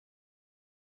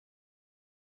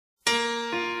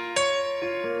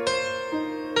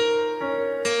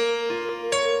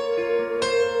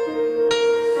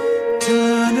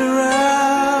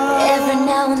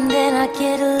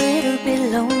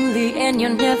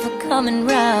you're never coming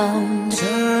round.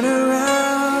 Turn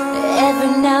around.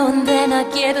 Every now and then I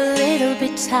get a little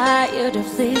bit tired of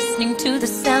listening to the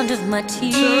sound of my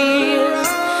tears.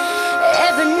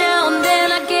 Every now and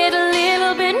then I get a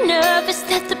little bit nervous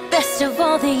that the best of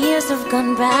all the years have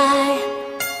gone by.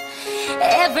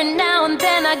 Every now and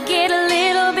then I get a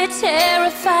little bit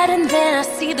terrified, and then I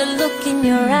see the look in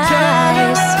your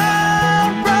eyes.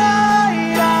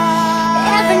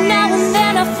 Every now and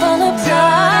then I fall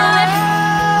apart.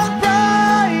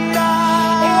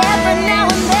 Every now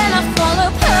and then I fall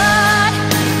apart.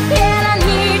 And I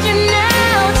need you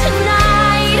now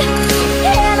tonight.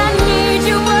 And I need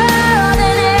you more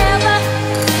than ever.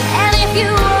 And if you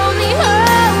only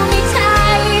hold me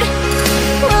tight,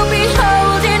 we'll be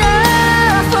holding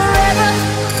on forever.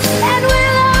 And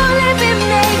we'll only be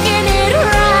making it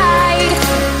right,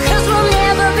 'cause we'll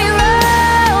never be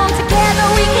wrong. Together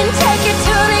we can take it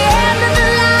to the end of the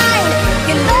line.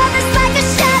 Your love is like a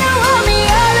shadow on me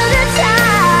all of the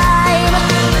time.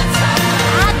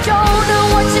 I don't know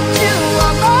what to do,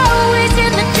 I'm always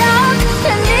in the dark.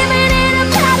 And living in a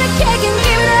powder keg and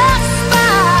giving off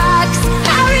sparks.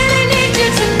 I really need you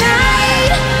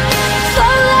tonight, so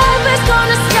love is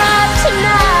gonna start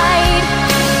tonight.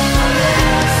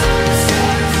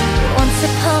 Once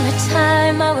upon a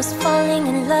time I was falling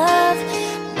in love,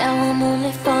 now I'm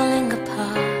only falling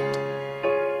apart.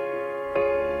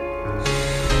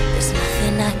 There's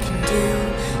nothing I can do,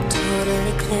 total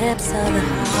eclipse of the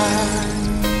heart.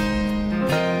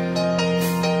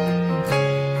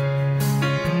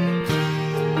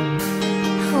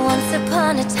 Once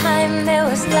upon a time there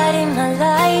was light in my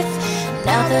life,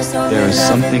 now there's only There is love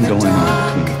something in the going on dark.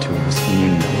 between the two of us, and you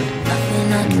know it. Nothing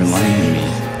I And can you're lying to see, me.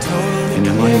 total And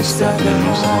you're lying to eclipse of Stefan, the and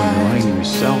most of all, heart. you're lying to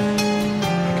yourself.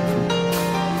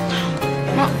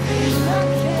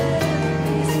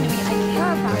 Listen to me, I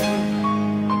care about you.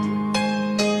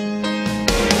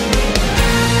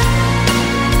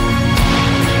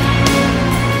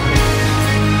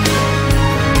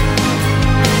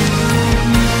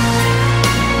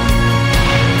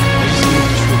 I just need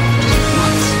the truth, just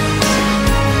once.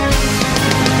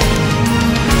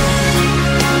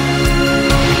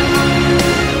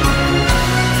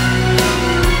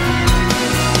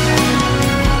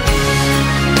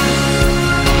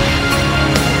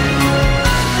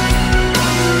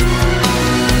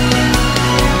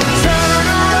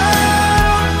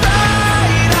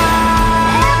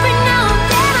 Every now and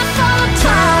then I fall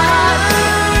apart.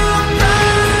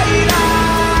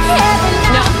 Every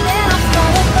now and then I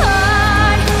fall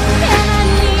apart. And I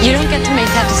need You don't get to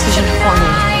make that decision for me.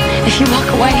 If you walk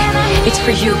away, it's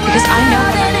for you, because I know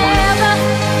what I want.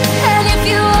 And if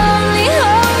you only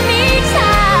hold me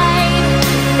tight,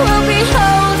 we'll be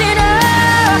holding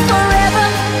on forever.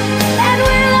 And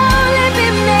we'll only be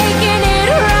making it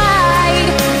right,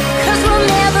 'cause we'll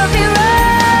never be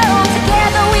wrong.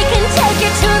 Together we can take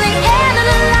it to the end of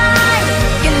the line.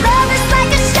 Your love is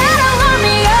like a shadow on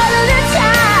me all of the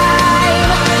time.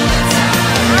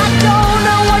 I don't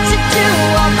know what to do,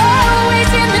 I'm always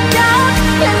in the dark.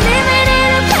 And living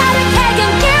in a powder keg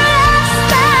and giving off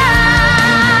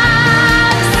sparks.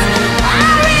 I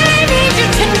really need you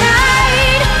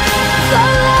tonight, so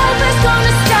love is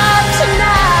gonna start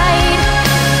tonight.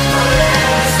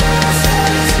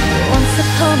 Once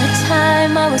upon a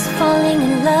time I was falling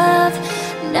in love,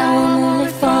 now I'm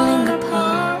only falling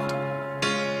apart.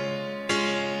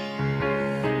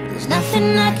 There's nothing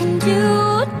I can do,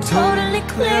 total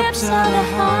eclipse of the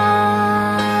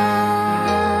heart.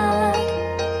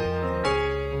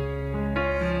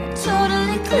 Total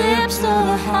eclipse of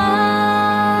the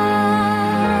heart.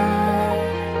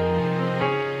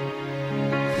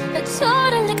 A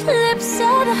total eclipse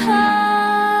of the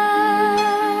heart.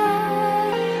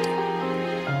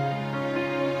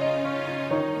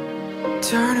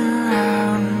 Turn around.